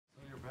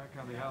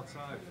back on the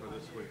outside for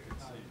this week, it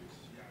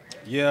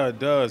seems. Yeah, it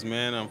does,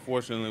 man.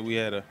 Unfortunately, we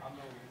had a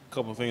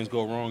couple things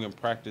go wrong in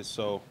practice,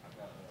 so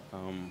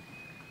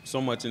so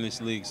much in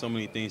this league, so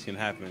many things can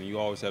happen. You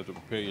always have to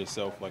prepare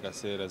yourself, like I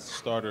said, as a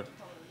starter,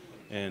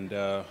 and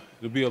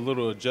it'll be a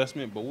little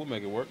adjustment, but we'll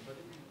make it work.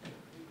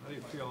 How do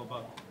you feel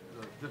about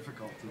the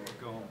difficulty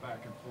of going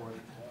back and forth,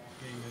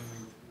 game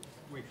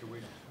in week to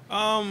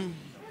week?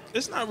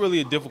 It's not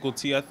really a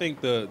difficulty. I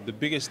think the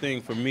biggest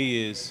thing for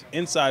me is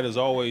inside is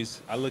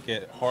always I look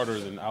at harder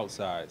than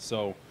outside.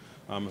 So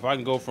if I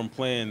can go from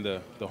playing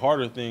the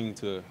harder thing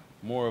to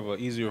more of an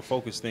easier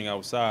focused thing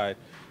outside,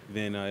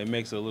 then it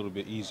makes it a little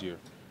bit easier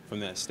from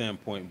that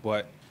standpoint.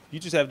 But you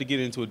just have to get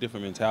into a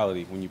different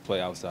mentality when you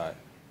play outside.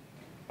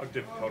 How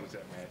difficult is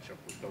that matchup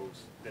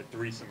with that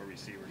threesome of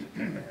receivers that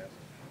Tampa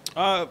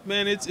has?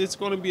 Man, it's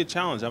going to be a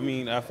challenge. I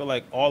mean, I feel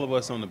like all of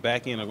us on the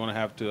back end are going to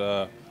have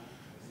to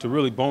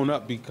really bone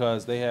up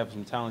because they have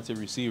some talented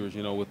receivers,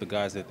 with the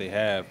guys that they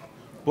have.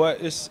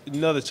 But it's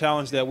another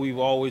challenge that we've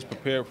always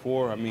prepared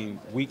for. I mean,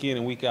 week in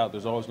and week out,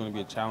 there's always going to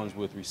be a challenge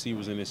with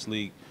receivers in this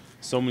league.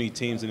 So many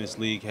teams in this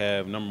league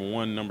have number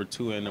 1, number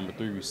 2, and number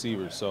 3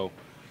 receivers. So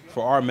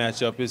for our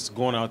matchup, it's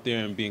going out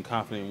there and being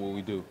confident in what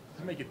we do.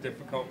 Does it make it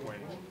difficult when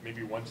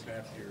maybe one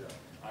snap you're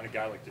on a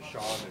guy like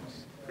Deshaun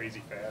that's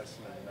crazy fast,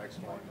 and then the next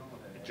one,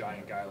 a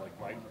giant guy like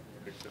Mike,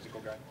 a big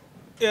physical guy?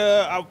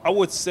 Yeah, I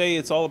would say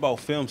it's all about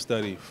film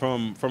study.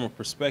 From a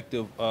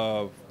perspective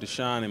of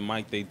Deshaun and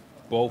Mike, they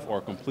both are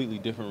completely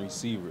different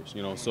receivers.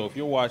 So if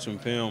you're watching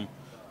film,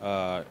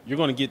 you're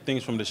going to get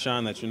things from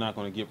Deshaun that you're not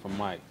going to get from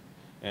Mike,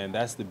 and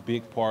that's the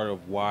big part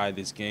of why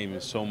this game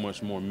is so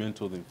much more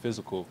mental than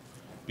physical.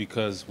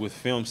 Because with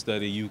film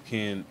study, you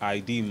can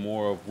ID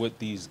more of what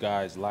these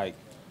guys like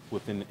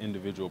within the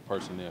individual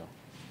personnel.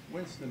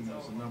 Winston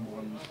was the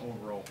 #1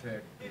 overall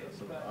pick,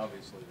 so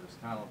obviously there's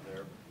talent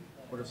there.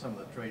 What are some of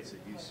the traits that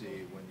you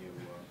see when you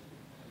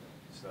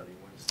study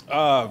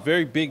Winston?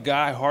 Very big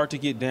guy, hard to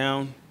get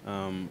down.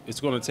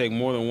 It's going to take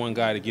more than one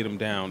guy to get him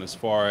down as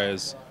far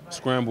as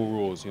scramble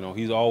rules.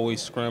 He's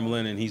always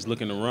scrambling and he's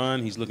looking to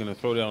run. He's looking to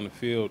throw down the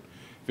field.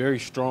 Very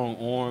strong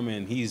arm,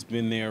 and he's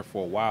been there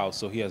for a while,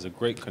 so he has a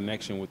great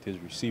connection with his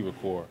receiver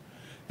core.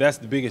 That's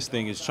the biggest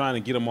thing, is trying to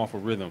get him off a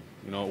rhythm.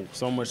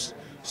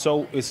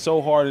 So it's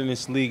so hard in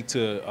this league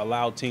to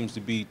allow teams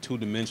to be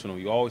two-dimensional.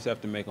 You always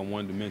have to make them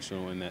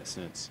one-dimensional in that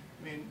sense.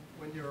 I mean,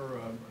 when you're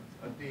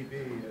a DB,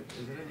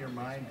 is it in your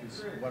mind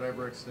to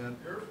whatever extent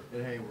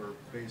that, hey, we're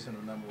facing a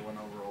 #1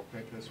 overall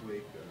pick this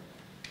week?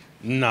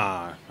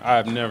 Nah,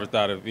 I've never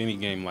thought of any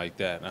game like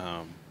that.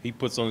 He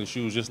puts on his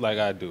shoes just like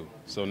I do.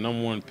 So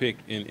 #1 pick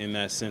in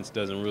that sense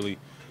doesn't really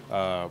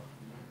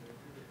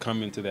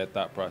come into that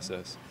thought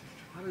process.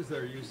 How does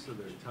their use of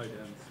their tight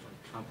ends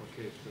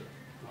complicate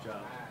the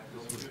job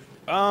this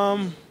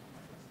week?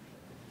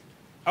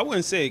 I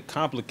wouldn't say it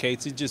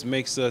complicates. It just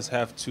makes us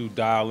have to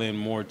dial in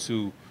more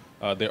to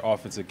their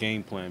offensive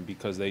game plan,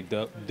 because they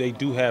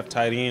do have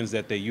tight ends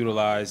that they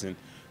utilize and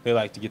they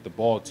like to get the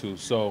ball to.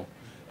 So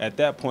at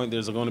that point,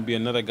 there's going to be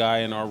another guy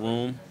in our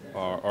room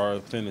or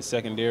within the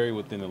secondary,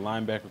 within the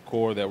linebacker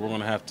core, that we're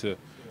going to have to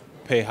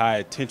pay high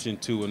attention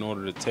to in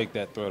order to take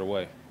that threat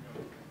away.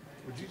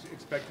 Would you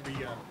expect to be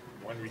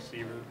one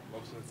receiver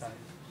most of the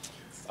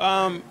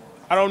time?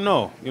 I don't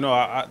know.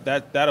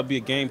 That'll be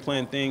a game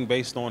plan thing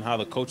based on how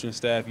the coaching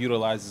staff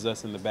utilizes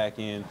us in the back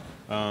end.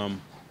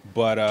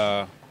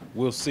 But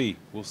we'll see.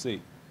 We'll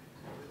see.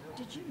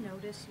 Did you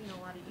notice,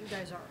 a lot of you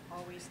guys are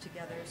always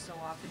together so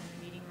often in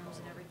the meeting rooms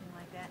and everything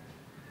like that.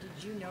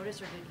 Did you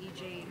notice, or did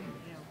EJ,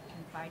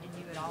 confide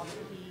in you at all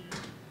that he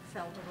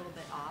felt a little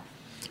bit off?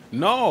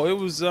 No, it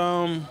was,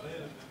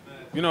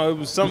 it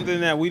was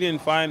something that we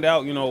didn't find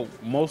out,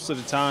 most of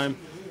the time.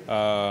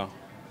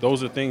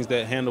 Those are things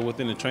that handle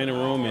within the training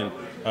room,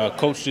 and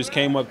coach just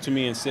came up to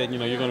me and said,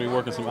 you're going to be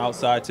working some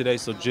outside today,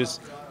 so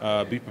just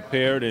be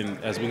prepared.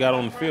 And as we got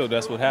on the field,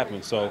 that's what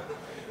happened. So,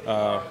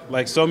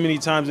 like so many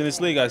times in this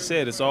league, I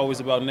said, it's always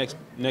about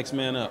next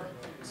man up.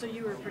 So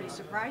you were pretty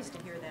surprised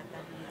to hear that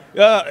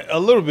then? A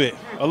little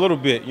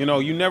bit.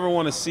 You never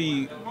want to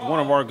see one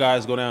of our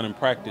guys go down in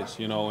practice,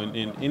 in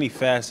any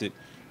facet,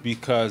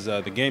 because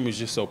the game is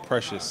just so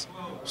precious.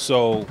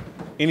 So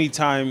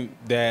anytime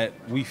that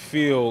we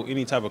feel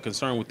any type of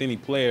concern with any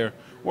player,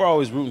 we're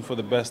always rooting for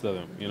the best of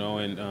them,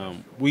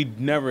 and we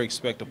never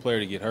expect a player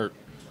to get hurt.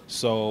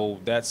 So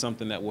that's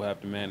something that we'll have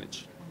to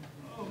manage.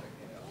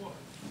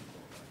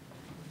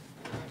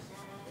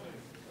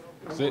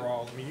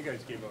 Overall, you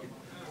guys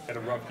had a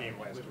rough game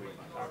last week,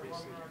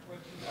 obviously.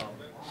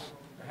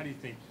 How do you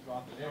think,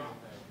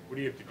 what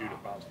do you have to do to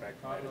bounce back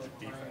from that as a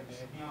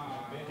defense,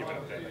 giving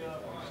up that many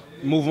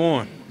points? Move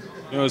on.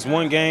 It's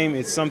one game.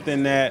 It's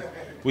something that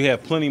we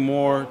have plenty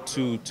more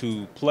to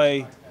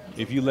play.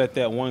 If you let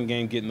that one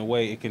game get in the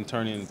way, it can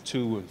turn into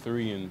 2 and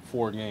 3 and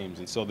 4 games.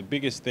 And so the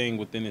biggest thing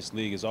within this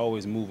league is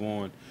always move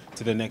on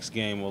to the next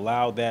game.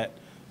 Allow that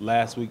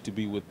last week to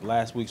be with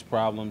last week's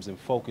problems and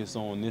focus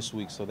on this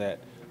week, so that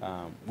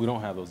we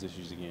don't have those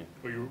issues again.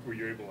 Were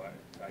you able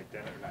to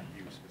identify, not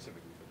you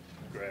specifically,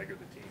 but Greg or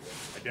the team,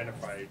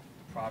 identify the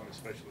problem,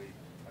 especially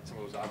some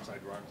of those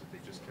outside runs that they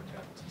just kept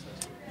having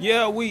success with?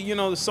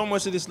 Yeah, so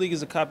much of this league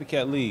is a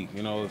copycat league.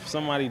 If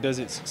somebody does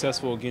it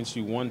successful against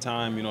you one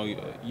time,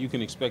 you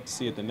can expect to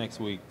see it the next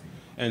week.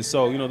 And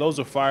so, those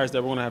are fires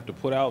that we're going to have to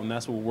put out, and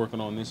that's what we're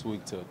working on this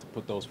week to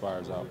put those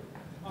fires out.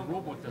 The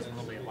rulebook doesn't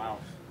really allow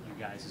you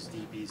guys as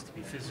DBs to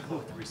be physical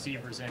with the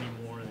receivers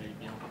anymore.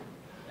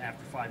 They,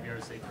 after 5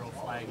 yards, they throw a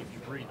flag if you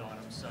breathe on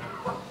them. So,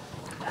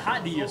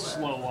 how do you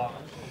slow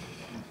up,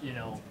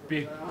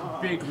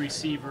 big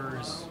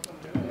receivers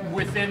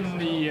within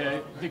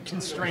the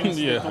constraints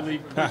that the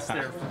league puts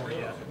there for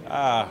you?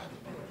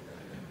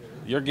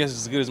 Your guess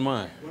is as good as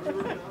mine.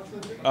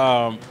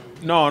 No,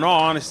 in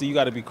all honesty, you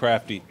got to be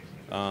crafty.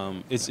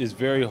 It's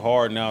very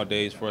hard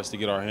nowadays for us to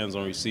get our hands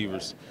on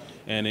receivers,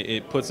 and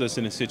it puts us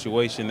in a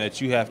situation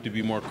that you have to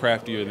be more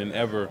craftier than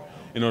ever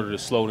in order to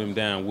slow them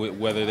down,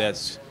 whether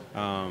that's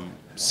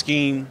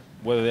scheme,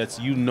 whether that's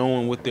you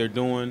knowing what they're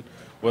doing,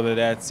 whether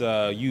that's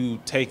you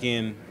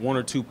taking one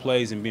or two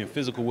plays and being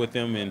physical with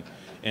them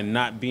and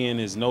not being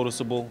as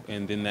noticeable,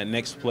 and then that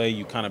next play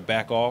you kind of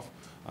back off,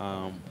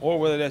 or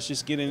whether that's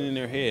just getting in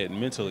their head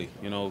mentally.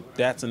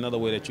 That's another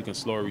way that you can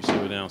slow a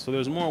receiver down. So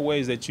there's more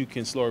ways that you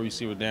can slow a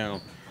receiver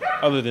down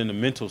other than the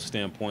mental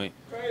standpoint.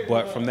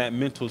 But from that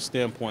mental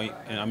standpoint,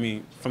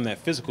 from that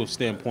physical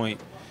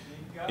standpoint,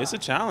 it's a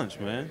challenge,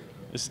 man.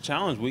 It's a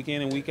challenge week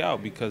in and week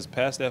out, because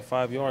past that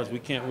 5 yards, we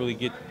can't really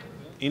get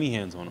any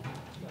hands on them.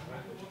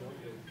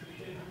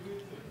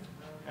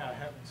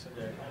 Having said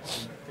that,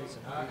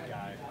 facing a big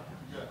guy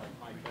like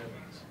Mike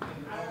Evans,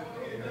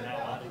 you're not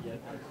allowed to get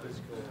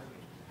physical.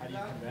 How do you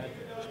combat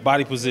that?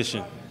 Body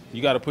position.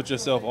 You got to put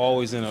yourself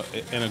always in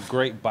a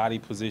great body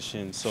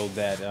position so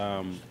that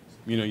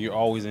you're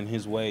always in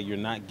his way. You're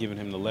not giving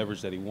him the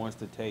leverage that he wants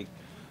to take.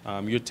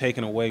 You're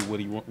taking away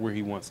where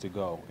he wants to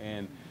go.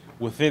 And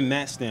within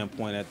that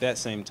standpoint, at that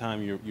same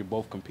time, you're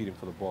both competing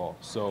for the ball.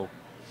 So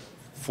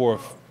for a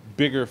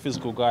bigger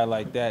physical guy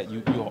like that,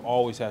 you'll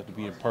always have to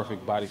be in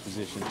perfect body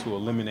position to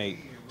eliminate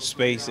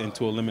space and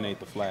to eliminate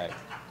the flag.